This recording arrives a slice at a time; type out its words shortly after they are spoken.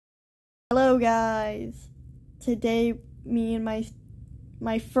Hello guys. Today me and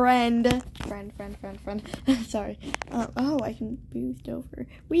my friend sorry. Oh, I can boost over.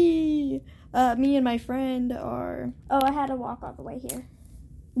 Me and my friend are I had to walk all the way here.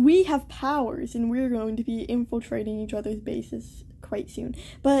 We have powers and we're going to be infiltrating each other's bases quite soon.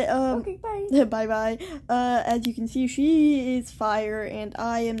 But Okay, bye. bye. As you can see, she is fire and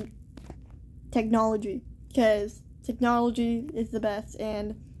I am technology, because technology is the best,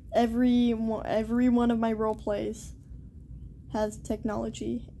 and every one of my role plays has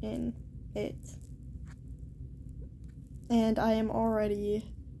technology in it. And I am already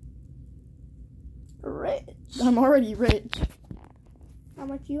Rich. I'm already rich. How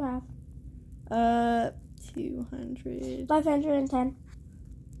much you have? 200. 510.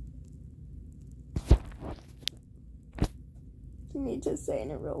 You need to say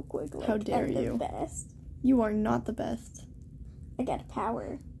it real quick. Like, how dare I'm you? The best. You are not the best. I got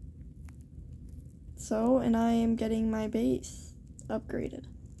power. So, and I am getting my base upgraded.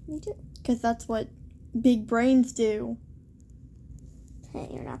 Me too. Because that's what big brains do. Hey,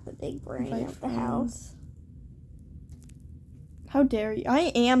 you're not the big brain My of the friends. house. How dare you?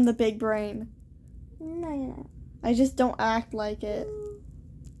 I am the big brain. No, you're not. I just don't act like it.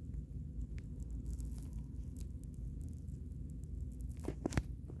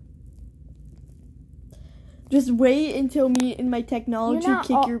 Just wait until me and my technology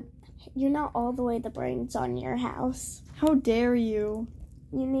You're not all the way the brains on your house. How dare you?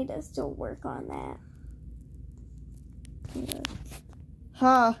 You need to still work on that. Yeah.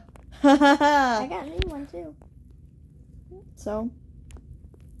 Ha. Ha ha ha. I got a new one too. So?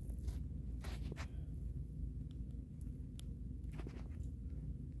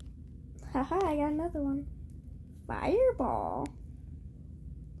 Haha, I got another one. Fireball.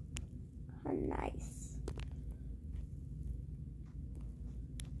 Nice.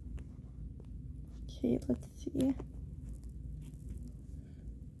 Okay, let's see.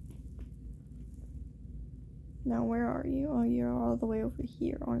 Now, where are you? Oh, you're all the way over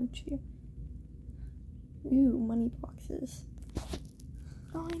here, aren't you? Ooh, money boxes.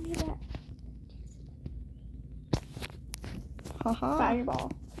 Oh, I need that. Haha.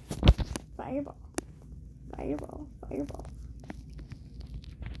 Fireball. Fireball. Fireball. Fireball.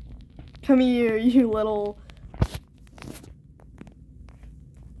 Come here, you little...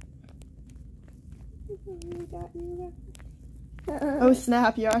 Oh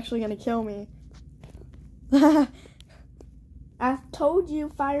snap, you're actually gonna kill me. I've told you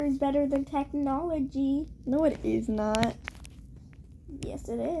fire is better than technology. No, it is not. Yes,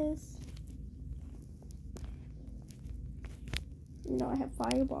 it is. No, I have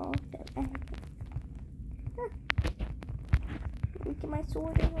fireball. Get my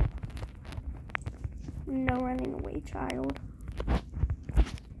sword out. No running away, child.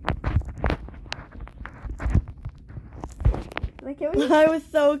 Did I kill you? I was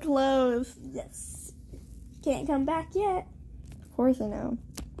so close. Yes. Can't come back yet. Of course I know.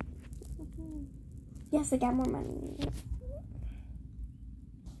 Yes, I got more money.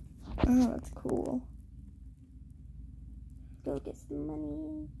 Oh, that's cool. Go get some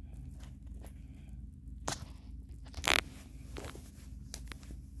money.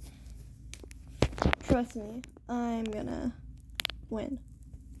 Trust me, I'm gonna win.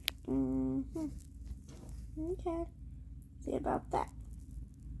 Okay. See about that.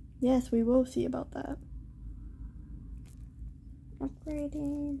 Yes, we will see about that.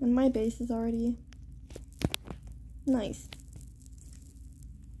 Upgrading. And my base is already nice.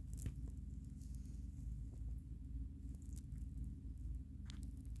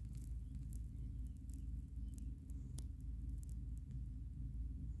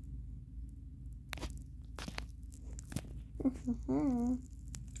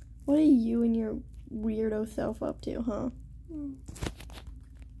 What are you and your weirdo self up to, huh?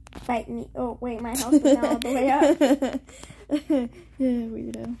 Fight me. Oh, wait, my health is now all the way up. Yeah,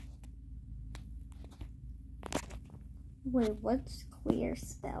 weirdo. Wait, what's clear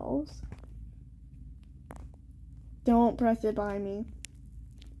spells? Don't press it by me.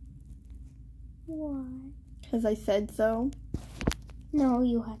 Why? Because I said so. No,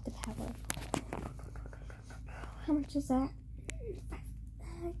 you have the power. How much is that?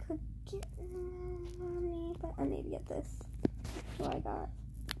 I could get money, but I need to get this. What I got.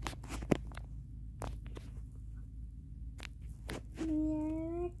 Yeah,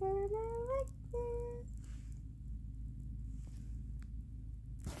 I gonna like this.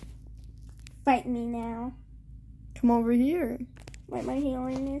 Fight me now. Come over here. Wait, my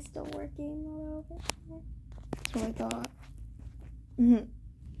healing is still working a little bit. That's what I thought.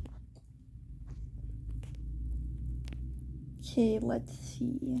 Okay, let's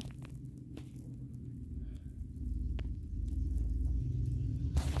see.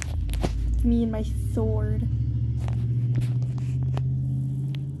 left me and my sword.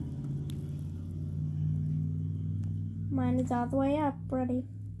 Mine is all the way up, buddy.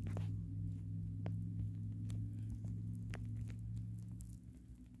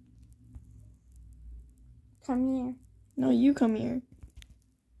 Come here. No, you come here.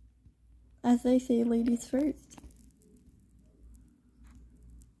 As they say, ladies first.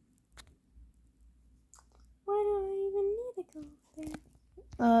 Why do I even need to go up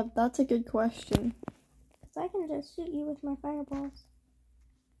there? That's a good question. Because I can just shoot you with my fireballs.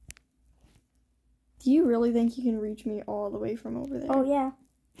 Do you really think you can reach me all the way from over there? Oh, yeah.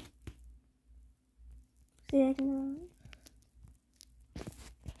 See, I can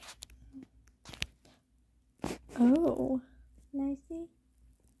Oh. Can I see?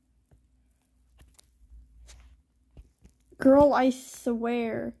 Girl, I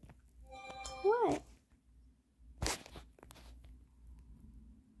swear. What?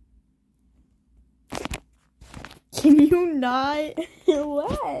 Can you not?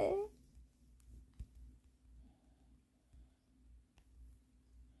 What?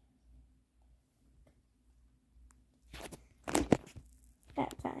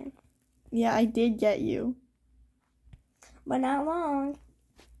 That time. Yeah, I did get you. But not long.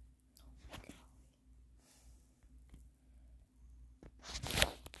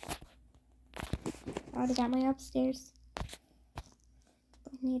 I already got my upstairs. I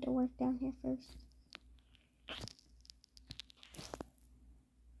need to work down here first.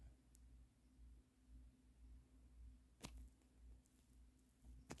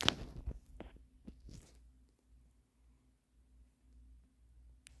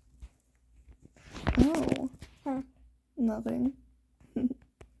 Oh. Huh. Nothing.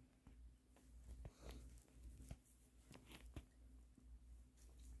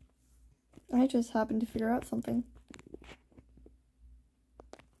 I just happened to figure out something.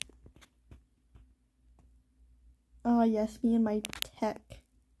 Ah, yes, me and my tech.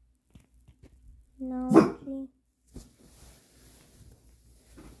 No,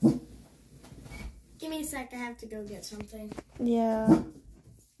 okay. Give me a sec, I have to go get something. Yeah.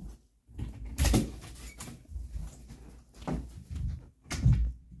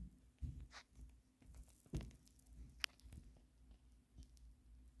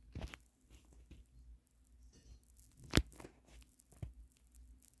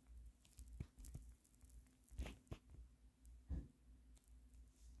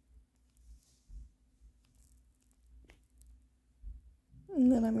 And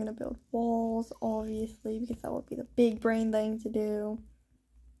then I'm gonna build walls, obviously, because that would be the big brain thing to do.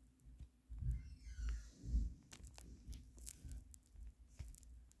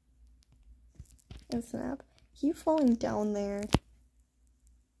 Oh snap. Keep falling down there.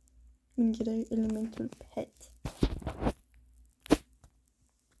 And get an elemental pet.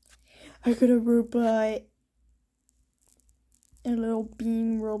 I got a robot. A little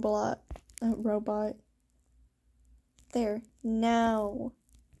beam robot. Robot. There. Now.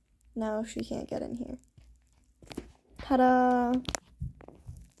 Now she can't get in here. Ta-da!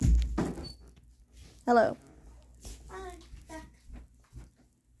 Hello. Hi, back.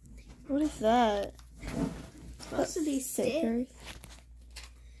 What is that? Supposed to be Stickers.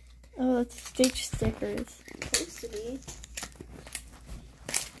 Oh, that's Stitch stickers. Supposed to be.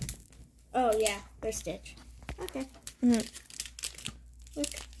 Oh yeah, they're Stitch. Okay. Mm. Look.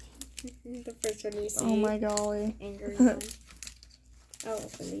 The first one you see. Oh my golly. Angry one. I'll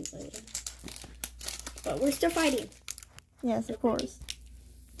open these later. But we're still fighting. Yes, of course.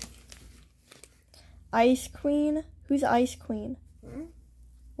 Ice Queen? Who's Ice Queen? Hmm?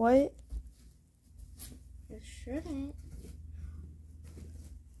 What? It shouldn't.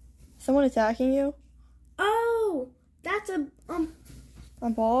 Someone attacking you? Oh! That's a, A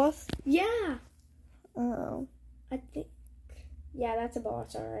boss? yeah! Oh. I think, yeah, that's a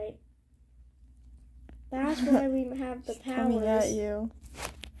boss, alright. That's why we have the powers. Coming at you.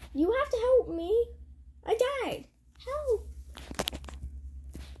 You have to help me. I died. Help.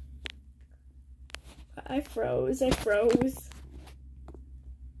 I froze. You froze.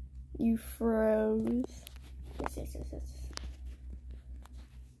 Yes.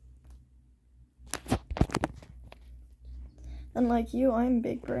 Unlike you, I'm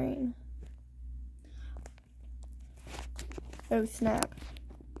big brain. Oh snap.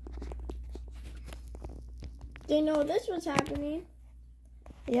 Didn't know this was happening.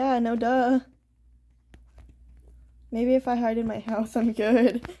 Yeah, no duh. Maybe if I hide in my house, I'm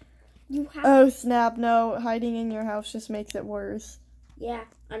good. You have. Oh snap, no. Hiding in your house just makes it worse. Yeah,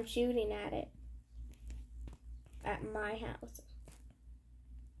 I'm shooting at it. At my house.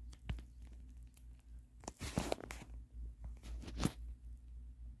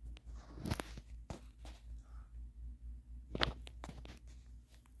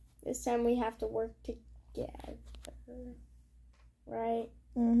 This time we have to work together. Right?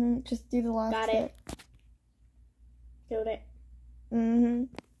 Just do the last Got bit. it. Killed it. Oh,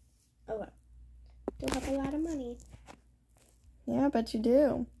 well. Don't have a lot of money. Yeah, I bet you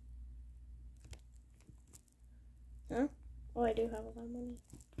do. Huh? Oh, I do have a lot of money.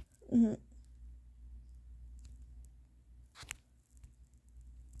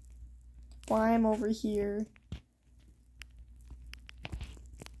 While I'm over here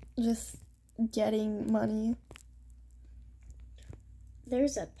just getting money.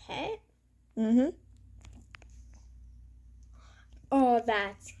 There's a pet? Oh,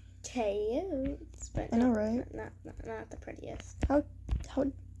 that's cute. But I know, right? Not the prettiest. How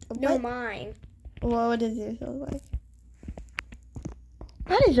No, what? mine. What does yours look like?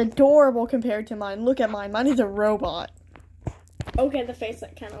 That is adorable compared to mine. Look at mine. Mine is a robot. Okay, the face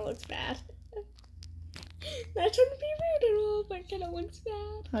that kind of looks bad. Not trying to be rude at all, but kind of looks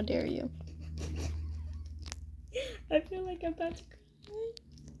bad. How dare you? I feel like I'm about to cry.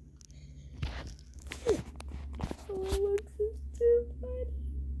 Oh, it looks too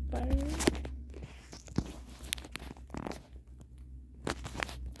funny.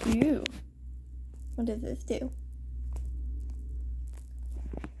 Ew. What does this do?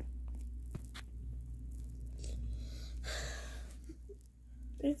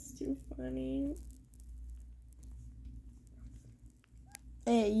 It's too funny.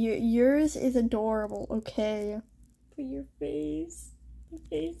 Hey, yours is adorable, okay? Put your face. The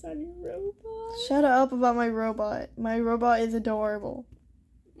face on your robot. Shut up about my robot. My robot is adorable.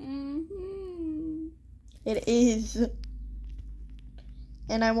 It is.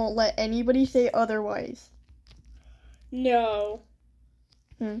 And I won't let anybody say otherwise. No.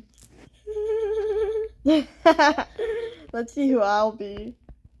 Let's see who I'll be.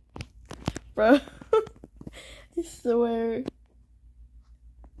 Bro. I swear.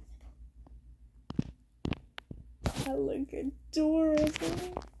 I look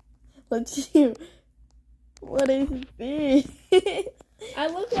adorable. Let's see. What is this? I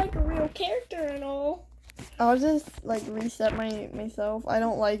look like a real character and all. I'll just like reset myself. I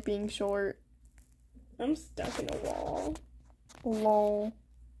don't like being short. I'm stuck in a wall. Lol.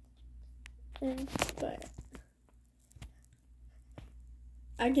 But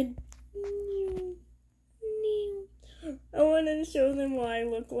I could. I want to show them what I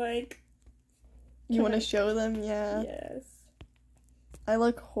look like. You want to show them? Yeah. Yes. I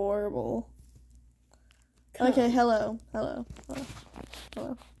look horrible. Come. Okay, hello. Hello.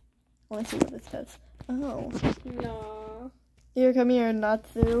 I want to see what this does. Oh. No. Here, come here,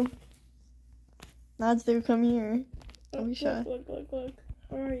 Natsu. Natsu, come here. Don't be shy. Look.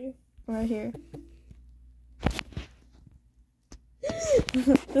 Where are you? Right here.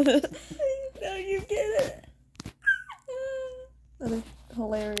 No, you get it. That is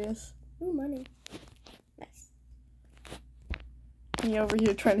hilarious. Ooh, money. Nice. Me over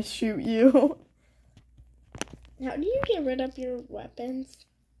here trying to shoot you. How do you get rid of your weapons?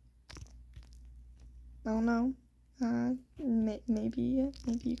 I don't know. Maybe you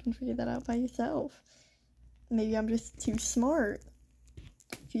can figure that out by yourself. Maybe I'm just too smart.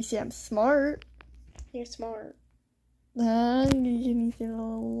 If you say I'm smart, You're smart. can you say it a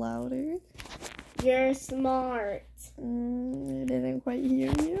little louder? You're smart. I didn't quite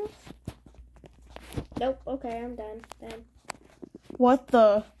hear you. Nope. Okay, I'm done. What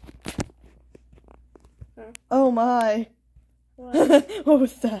the? Huh? Oh my. What? What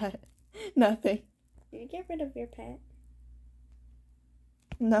was that? Nothing. Did you get rid of your pet?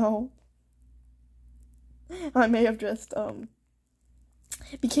 No. I may have just,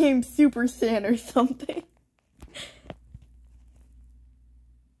 became Super Saiyan or something.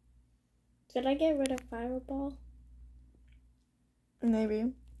 Did I get rid of Fireball?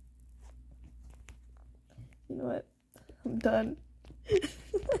 Maybe. You know what? I'm done.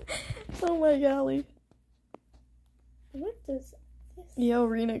 Oh my golly. What does this? Yo,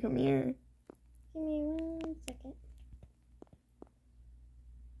 Rena, come here. Give me 1 second.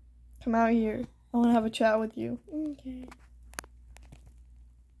 Come out here. I want to have a chat with you. Okay.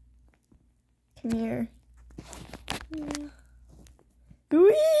 Come here. Yeah.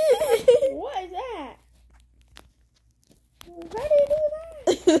 Whee! What is that? How do you do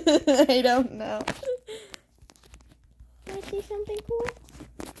that? I don't know. Can I see something cool?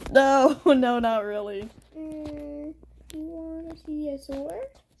 No, not really. You wanna see a sword?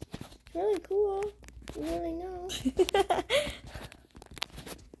 Really cool. You really know.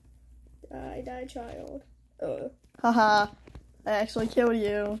 Die, child. Haha. I actually killed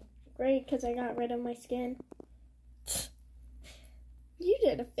you. Great, because I got rid of my skin. You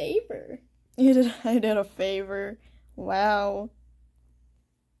did a favor. I did a favor. Wow.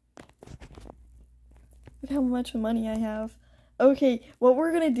 how much money I have. Okay, what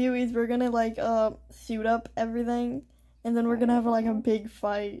we're gonna do is we're gonna like suit up everything, and then we're gonna have like a big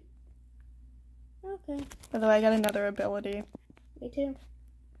fight. Okay. By the way, I got another ability. Me too.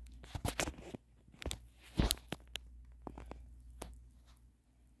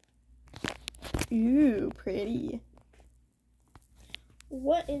 Ooh, pretty.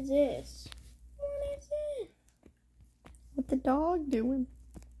 What is this? What is it? What the dog doing?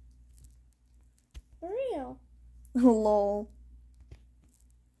 For real? Lol.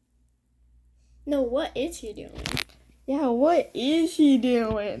 No, what is he doing? Yeah, what is he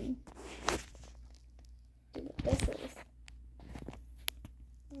doing? See what this is.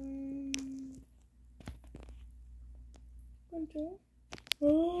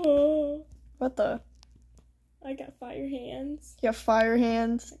 Oh, What the? I got fire hands. You have fire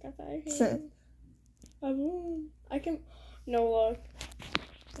hands? I got fire hands. I can. No, look.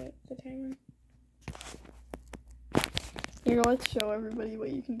 Wait, the timer. Here, let's show everybody what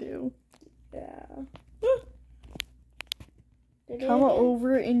you can do. Yeah. Come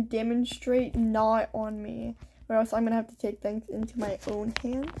over and demonstrate not on me, or else I'm gonna have to take things into my own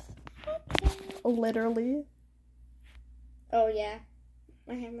hands. Okay. Literally. Oh yeah,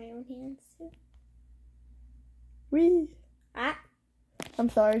 I have my own hands too. Wee. Ah. I'm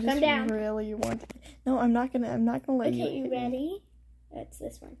sorry. I Come just down. really want. No, I'm not gonna let you. Okay, you hit me. ready? That's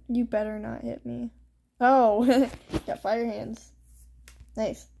this one. You better not hit me. Oh, got fire hands.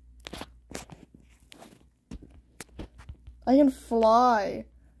 Nice. I can fly.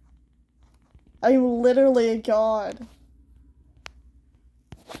 I'm literally a god.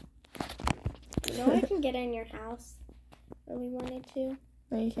 You know I can get in your house. Really wanted to.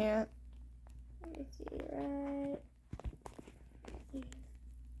 No, you can't. Let me see. Right.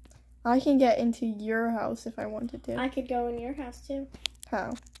 I can get into your house if I wanted to. I could go in your house too.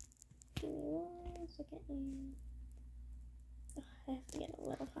 How? Give me 1 second. Ugh, I have to get a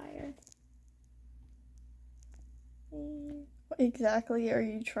little higher. What exactly are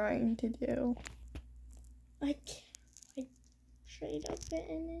you trying to do? I straight up fit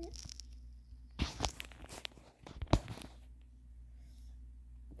in it.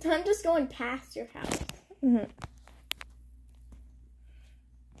 I'm just going past your house. Mm-hmm.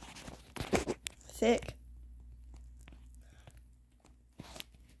 Sick.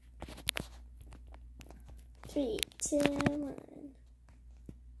 Three, two, one.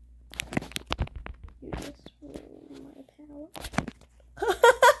 You just ruined my power.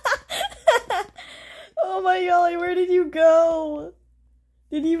 Oh my golly, where did you go?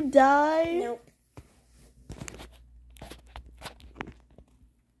 Did you die? Nope.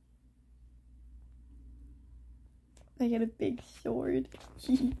 I got a big sword.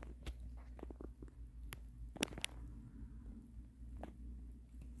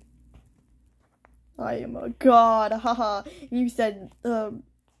 I am a god, haha. You said,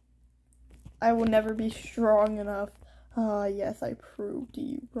 I will never be strong enough. Yes, I proved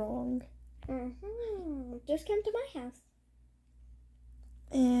you wrong. Just come to my house.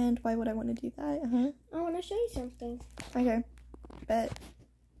 And why would I want to do that? I want to show you something. Okay, bet.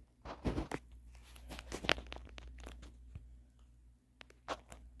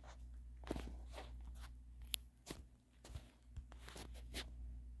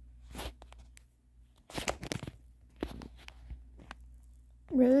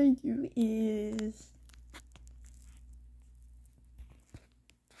 Where you is?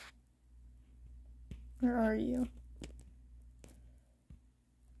 Where are you?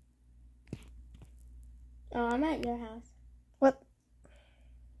 Oh, I'm at your house. What?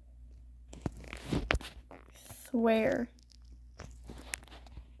 Swear.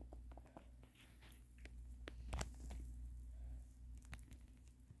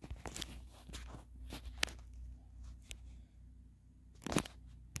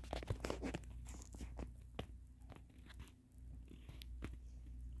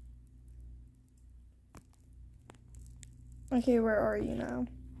 Okay, where are you now?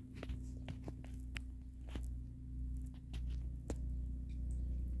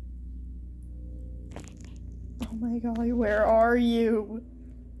 Oh my golly, where are you?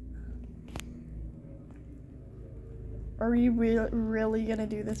 Are you really gonna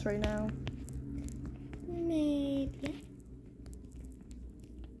do this right now? Maybe.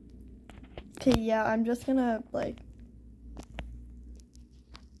 Okay, yeah, I'm just gonna, like...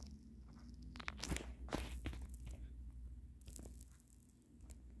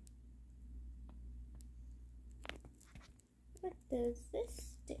 What does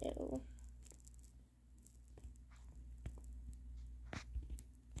this do?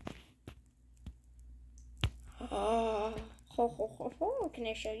 Oh, ho, ho, ho, ho. Can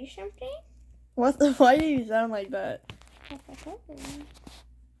I show you something? What the? Why do you sound like that? But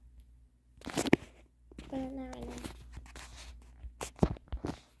not right now.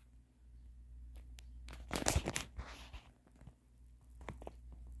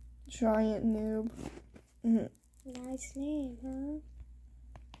 Giant noob. Mhm. Nice name, huh?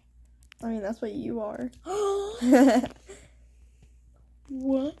 I mean, that's what you are.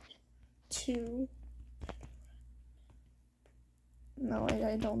 1, 2. No,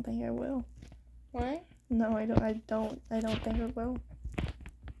 I don't think I will. What? No, I don't think I will.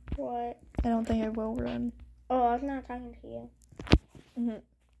 What? I don't think I will run. Oh, I was not talking to you. Mm-hmm.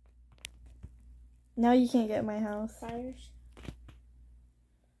 Now you can't get my house. Fires.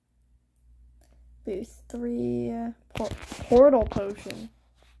 Boost 3. Portal potion.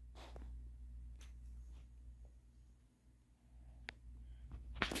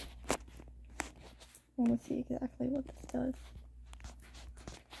 Let's see exactly what this does.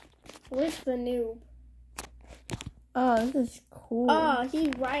 Where's the noob? Oh, this is cool. Oh,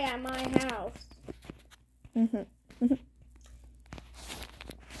 he's right at my house. Mm-hmm.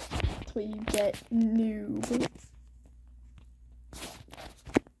 That's what you get, noob.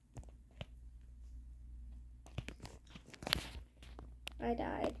 I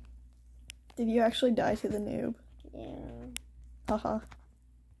died. Did you actually die to the noob? Yeah. Haha.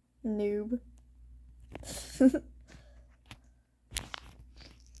 Noob.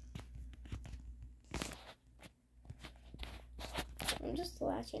 I'm just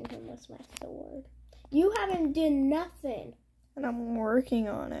slashing him with my sword. You haven't done nothing. And I'm working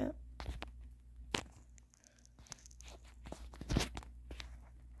on it.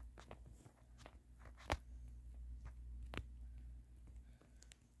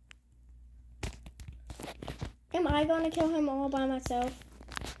 Am I gonna kill him all by myself?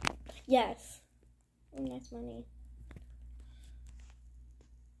 Yes. Oh, that's money.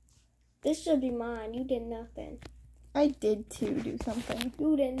 This should be mine. You did nothing. I did too do something.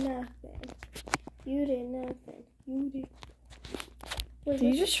 You did nothing. You did nothing. You did. Did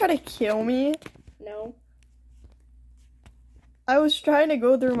you just try to kill me? No. I was trying to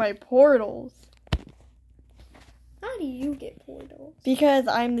go through my portals. How do you get portals? Because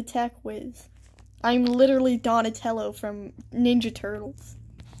I'm the tech whiz. I'm literally Donatello from Ninja Turtles.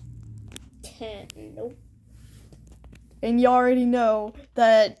 10. Nope. And you already know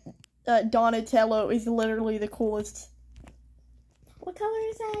that Donatello is literally the coolest. What color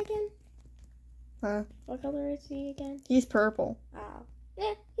is that again? Huh? What color is he again? He's purple. Oh.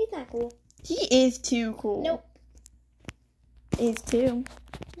 Yeah, he's not cool. He is too cool. Nope. Is too.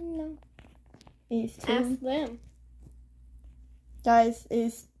 No. Is too. Ask them. Guys,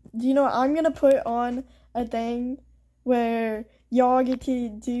 do you know what? I'm gonna put on a thing where y'all get to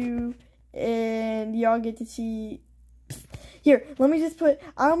do and y'all get to see. Here, let me just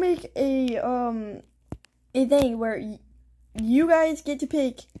I'll make a thing where you guys get to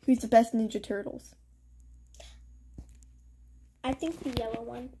pick who's the best Ninja Turtles. I think the yellow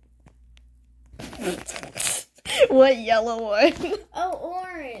one. What yellow one? Oh,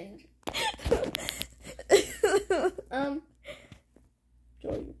 orange.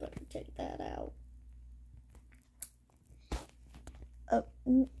 Joy, you better take that out.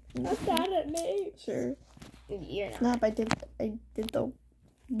 That's bad at me. Sure. You're not. Snap, I did the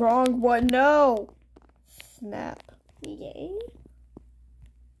wrong one. No. Snap. Yay.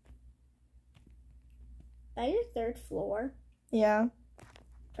 That your 3rd floor? Yeah,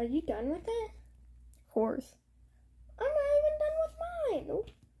 Are you done with it? of course. I'm not even done with mine.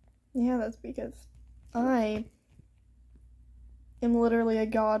 Nope. Yeah, that's because I am literally a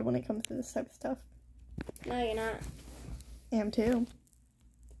god when it comes to this type of stuff. No, you're not. I am too.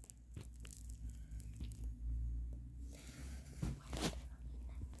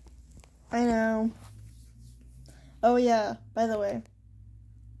 I know. Oh yeah, by the way.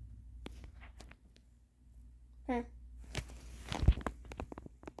 Huh.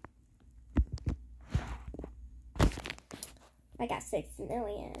 I got 6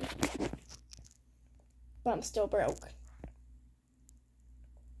 million. But I'm still broke.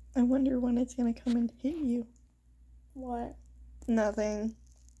 I wonder when it's gonna come and hit you. What? Nothing.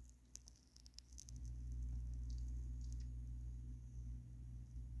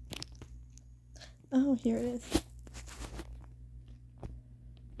 Oh, here it is.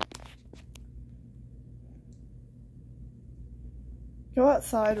 Go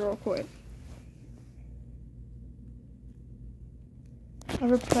outside real quick. I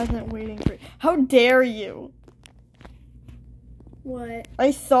have a present waiting for you. How dare you? What?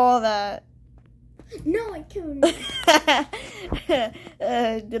 I saw that. No, I couldn't.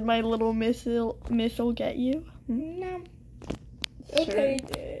 Did my little missile get you? No. Sure. Okay,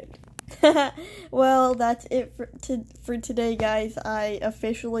 did. Well, that's it for today, guys. I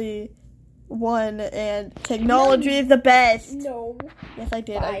officially won, and technology is the best. No. Yes, I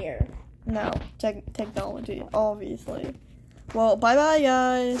did. Fire. No, technology, obviously. Well, bye-bye,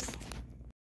 guys.